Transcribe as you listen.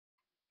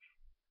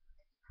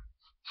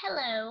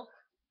Hello,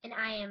 and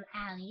I am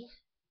Allie.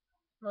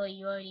 Well,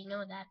 you already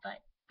know that, but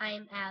I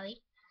am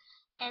Allie,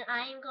 and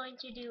I am going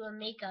to do a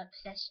makeup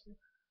session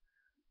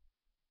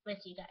with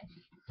you guys.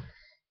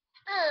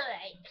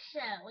 Alright,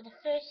 so the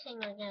first thing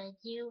we're going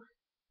to do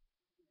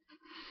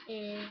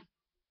is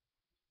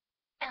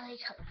LA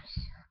colors.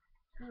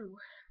 Ooh,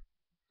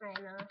 I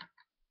know,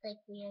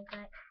 like weird,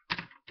 but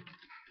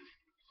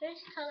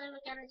first color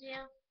we're going to do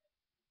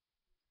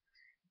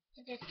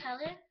is this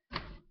color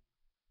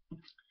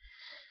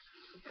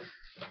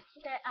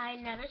that I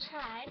never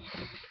tried.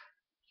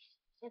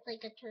 It's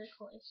like a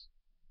turquoise.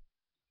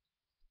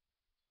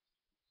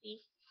 See?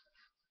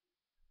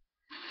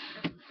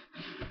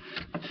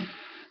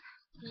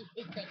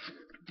 It's like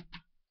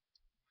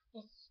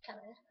this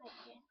color right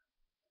here.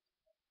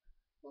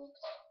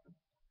 Oops,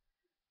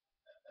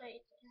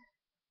 right there.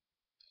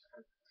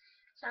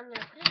 So I'm going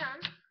to put it on.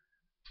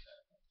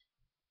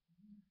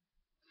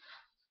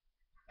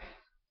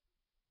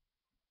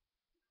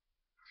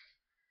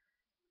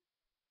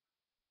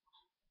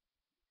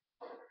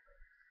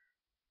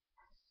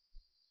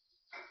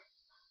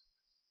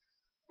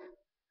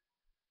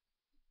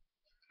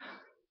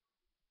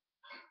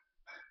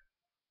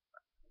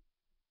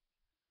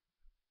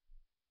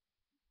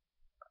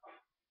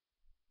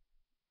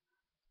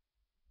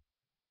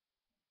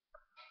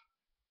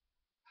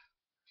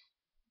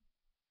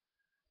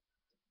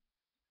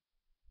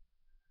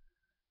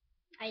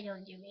 I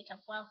don't do makeup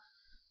well.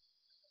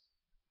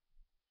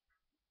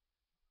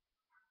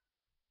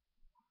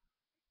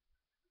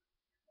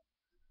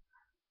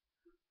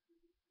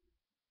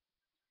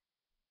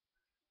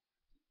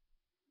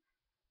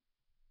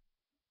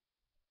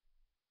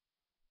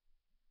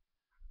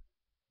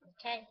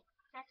 Okay,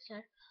 that's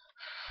good.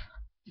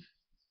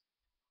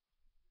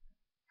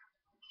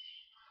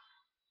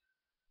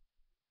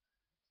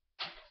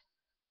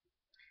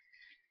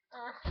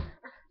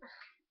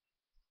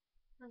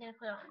 I'm gonna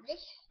put on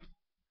this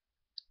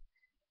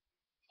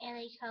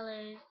LA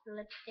Colors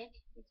lipstick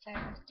because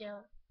I'm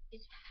still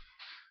it's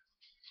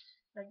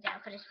rubbed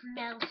out, but it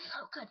smells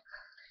so good. It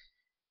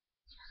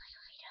smells like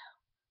Cheeto.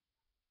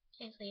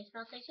 Seriously, it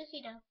smells like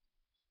Cheeto.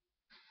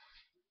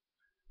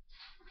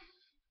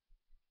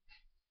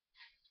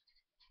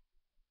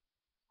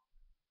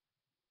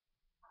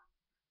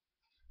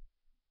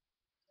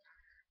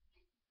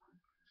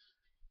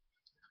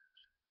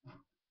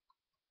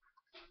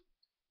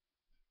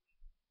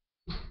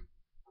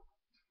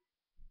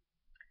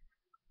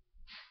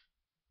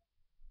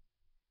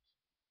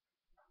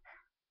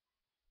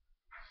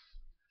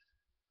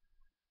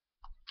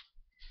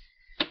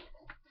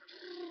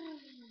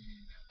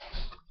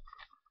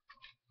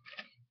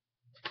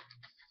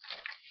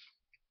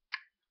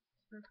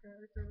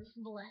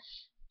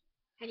 Blush.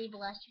 Any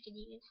blush you can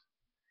use.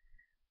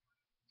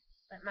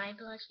 But my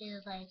blush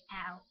is like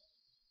out.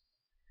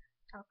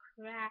 It's all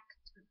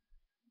cracked.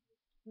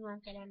 You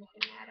won't get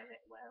anything out of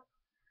it well.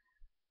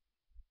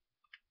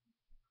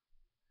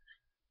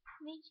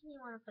 Makes me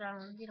want to put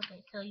on a little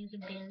bit so you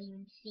can barely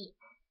even see it.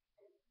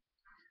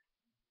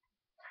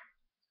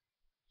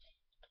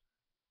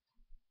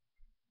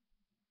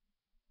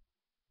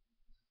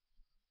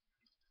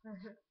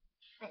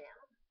 I know.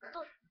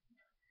 But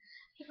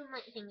people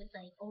might think it's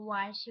like, oh,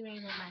 why is she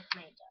wearing that much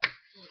makeup?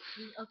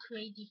 She's a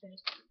crazy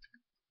person.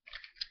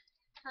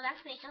 So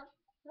that's makeup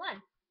one.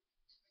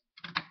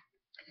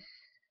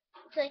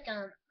 It's like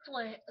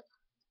for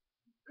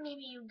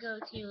maybe you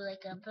go to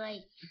like a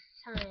bright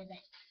summer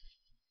event,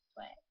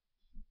 but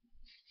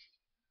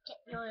get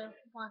your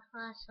wash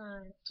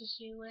or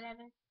tissue,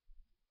 whatever.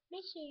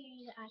 Make sure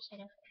you use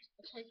eyeshadow first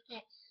because you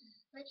get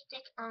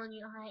lipstick on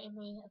your eye and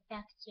may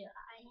affect your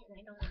eye, and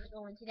I don't want to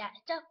go into that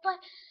stuff.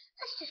 But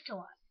let's just go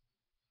on.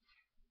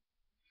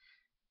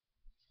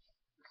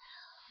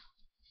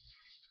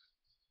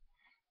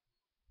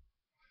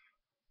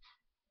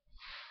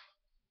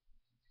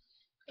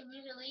 And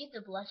you can leave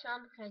the blush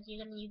on because you're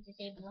gonna use the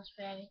same blush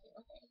for every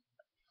single thing.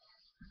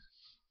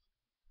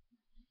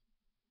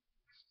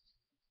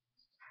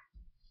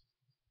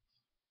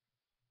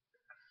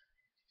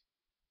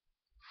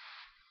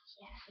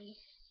 Yeah, see,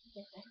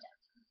 just messed up.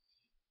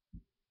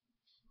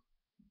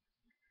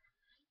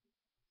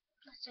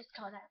 Let's just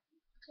call that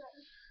good.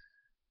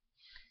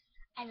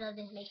 I love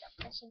this makeup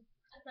session.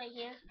 Right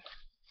here,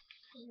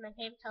 this is my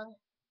favorite color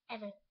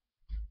ever.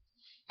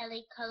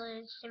 LA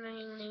Colors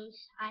Shimmering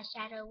Loose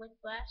Eyeshadow with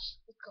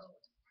Brush with Gold.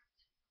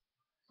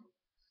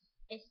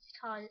 It's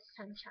called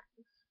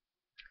Sunshine.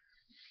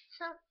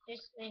 So,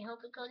 I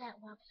hope it goes out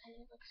well because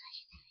it looks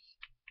like it.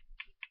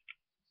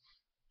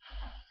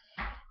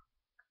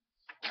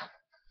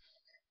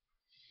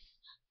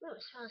 Ooh, it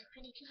smells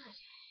pretty good.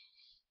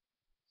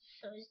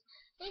 So,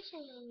 make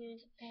sure you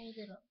use very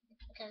little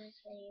because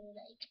it's very,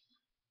 like,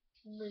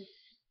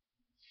 loose.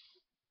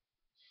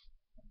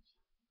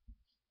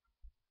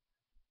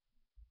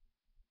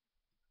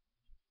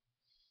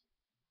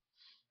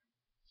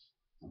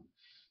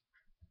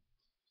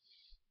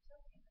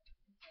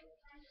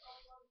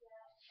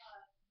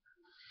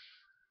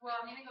 Well,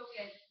 I'm gonna go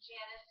get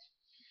Janice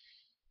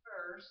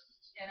first,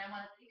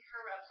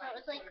 So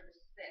it's like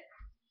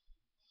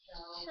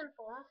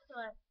simple,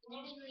 but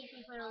usually if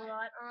you put a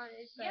lot on,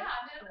 it's like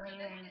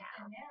glaring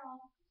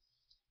out.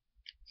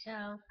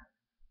 So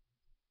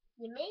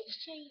you make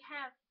sure you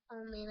have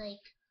only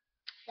like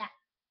that.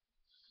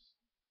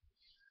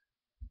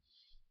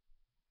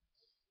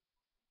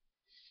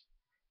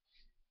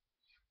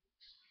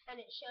 And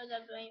it shows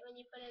up right when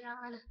you put it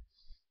on.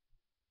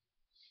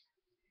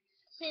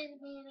 This is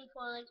mainly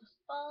for like a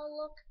fall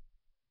look.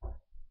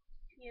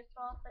 If you're a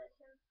fall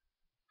person.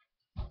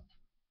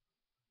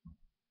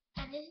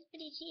 And this is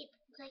pretty cheap.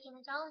 It's like in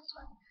a dollar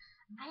store.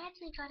 I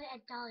actually got it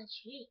at Dollar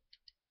Tree.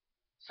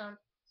 So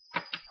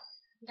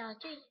Dollar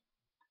Tree,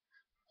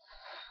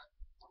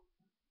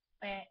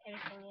 where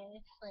everything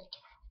is like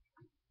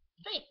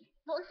free.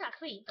 Well, it's not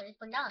free, but it's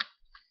 $1.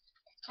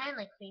 It's kind of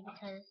like free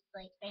because it's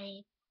like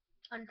very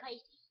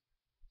unpricey.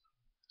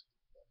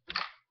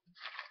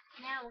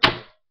 Now we're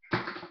gonna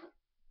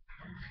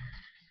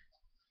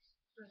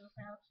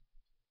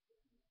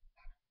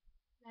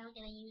now we're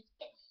gonna use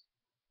this.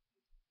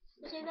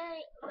 Which is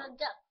very rugged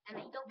up, and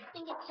I don't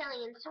think it's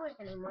selling in stores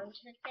anymore,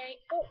 which is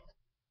very old.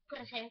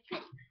 But it's very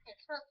pretty.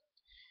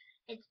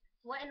 It's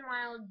Wet n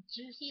Wild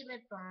Juicy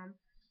Lip Balm,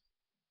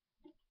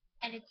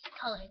 and it's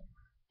colored.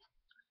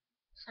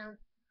 So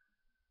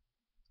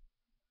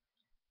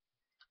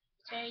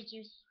it's very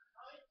juicy.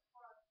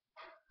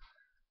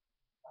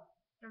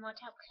 And watch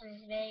out because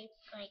it's very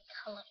like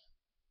colored.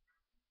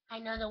 I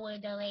know the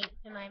word delay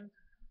when I'm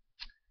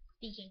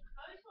speaking.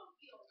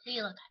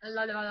 See, look.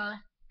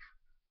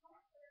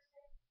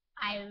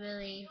 I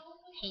really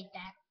hate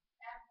that.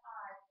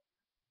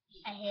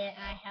 I hate it.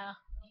 I have.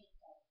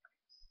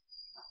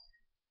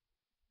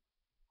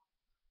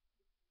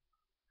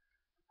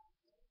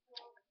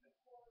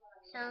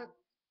 So,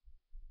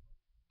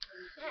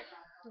 yeah,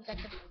 you got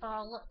the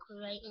ball look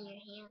right in your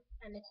hand,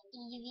 and it's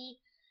easy,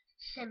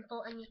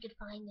 simple, and you can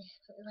find this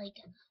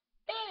like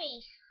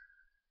very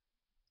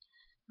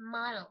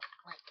model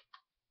like.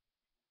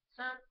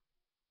 So,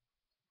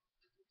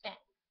 that.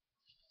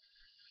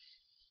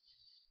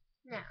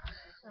 Now,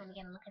 I'm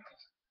gonna look at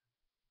this.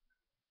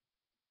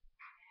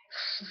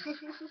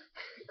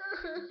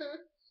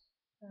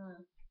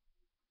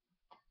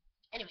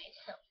 Anyway,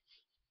 so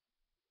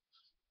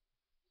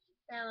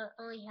now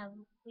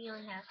we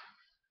only have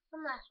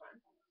one last one.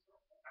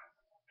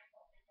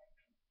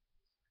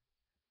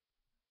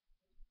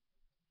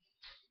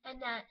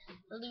 And that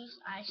loose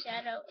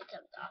eyeshadow, it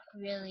comes off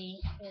really,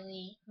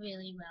 really,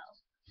 really well.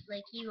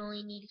 Like you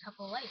only need a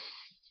couple of wipes,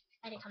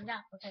 and it comes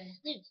off because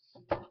it's loose.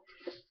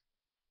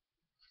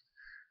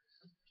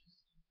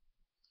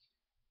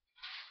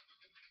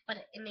 But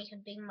it makes a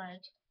big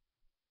mark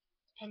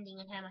depending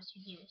on how much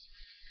you use.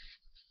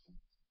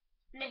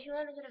 And if you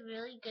want to get a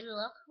really good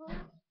look,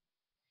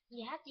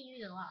 you have to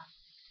use a lot.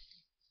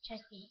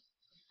 Trust me,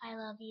 I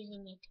love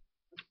using it.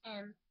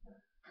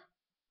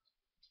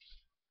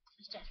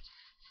 It's just.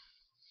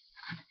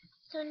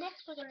 So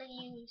next we're gonna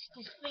use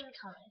the spring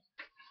color,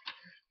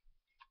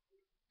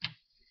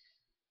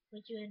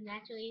 which you would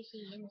naturally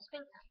see in the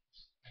springtime.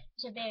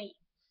 It's a berry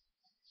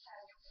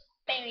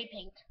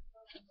pink.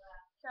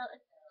 So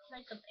it's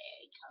like a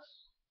berry color.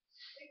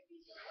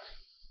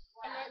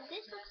 And then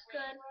this looks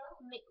good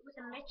with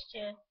a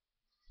mixture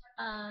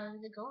of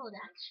the gold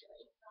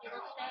actually. It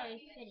looks very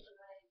pretty.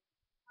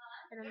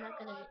 But I'm not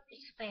gonna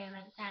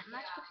experiment that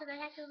much because I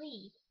have to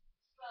leave.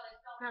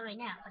 Not right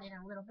now, but in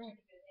a little bit.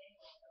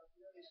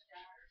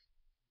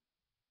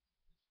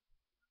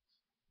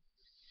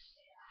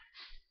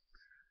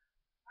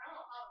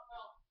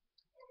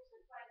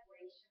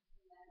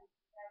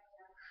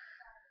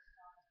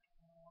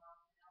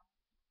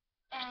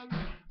 And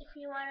if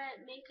you wanna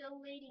make a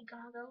Lady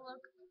Gaga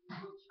look,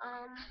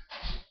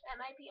 that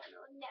might be on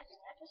the next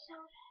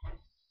episode.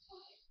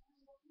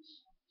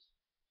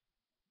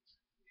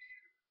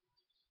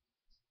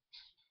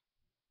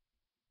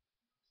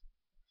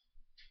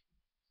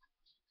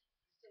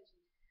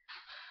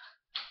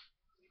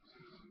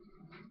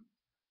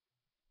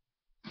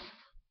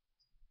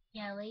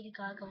 Yeah, Lady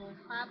Gaga will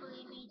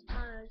probably be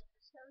tomorrow's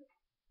episode.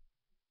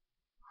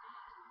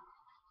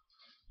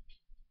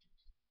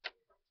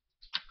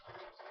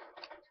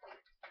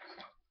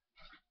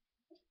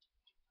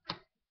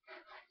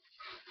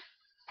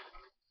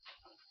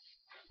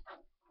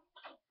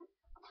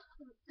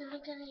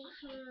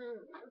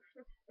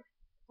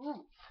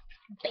 Ooh,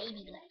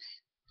 baby lips.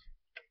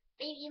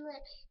 Baby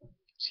lips.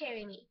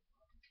 Cherry me.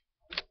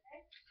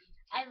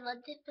 I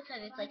love this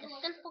because it's like a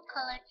simple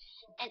color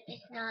and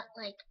it's not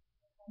like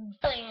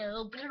so like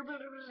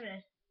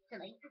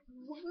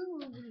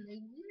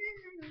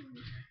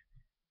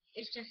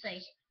it's just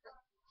like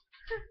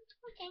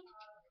okay.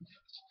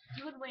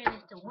 You would wear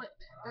this to work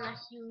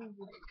unless you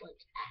would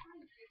like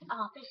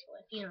office or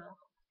a funeral,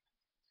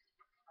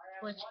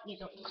 which you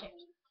don't deserve.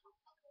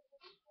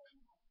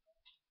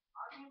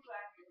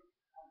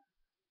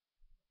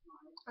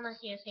 Unless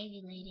you're a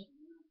crazy lady.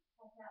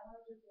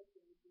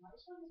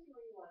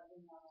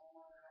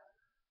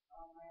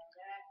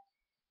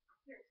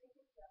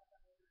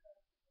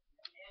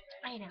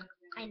 I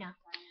know.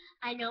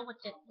 I know what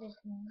this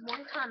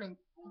one comment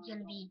is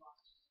gonna be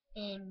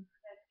in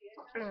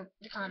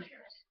the comments.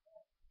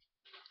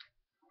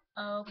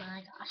 Oh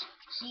my gosh,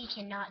 she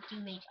cannot do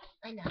makeup.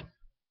 I know.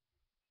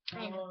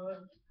 I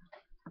know.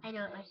 I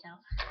know it myself.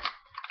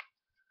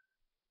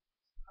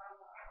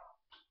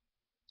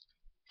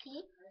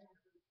 See?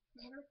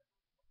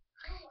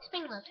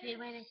 Spring love to be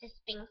where there's this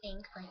spring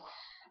things like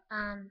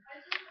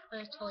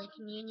first Holy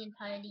Communion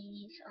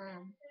parties,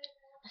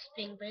 a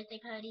spring birthday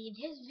party.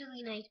 This is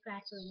really nice for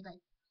actually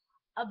like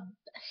a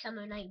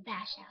summer night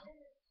bash out.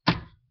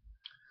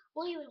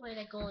 Well, you would wear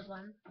the gold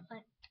one,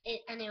 but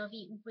it will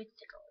be with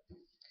the gold.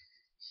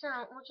 So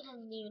what we're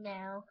gonna do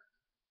now.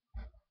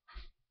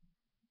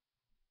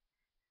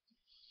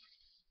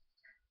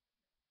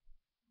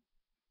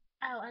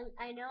 Oh,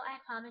 I know I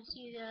promised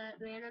you the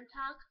random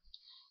talk,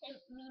 and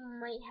we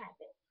might have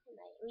it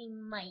tonight. We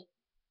might.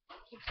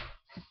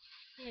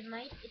 It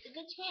might. It's a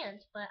good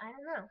chance, but I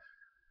don't know.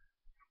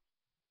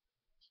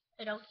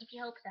 So don't keep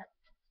your hopes up.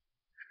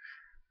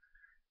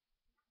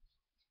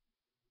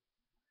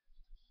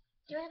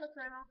 Do I look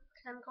normal?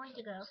 Because I'm going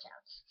to Girl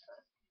Scouts.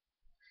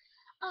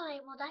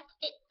 Alright, well that's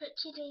it for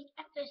today's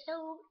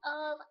episode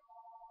of...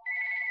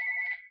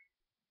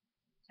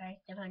 Sorry,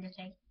 different to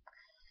say.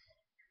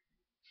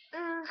 I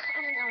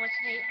don't know what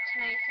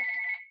tonight's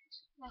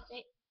that's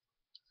it.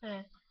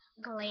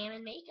 Glam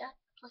and Makeup.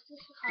 Let's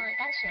just call it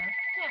that show.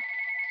 Yeah.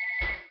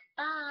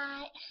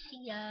 Bye.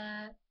 See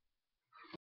ya.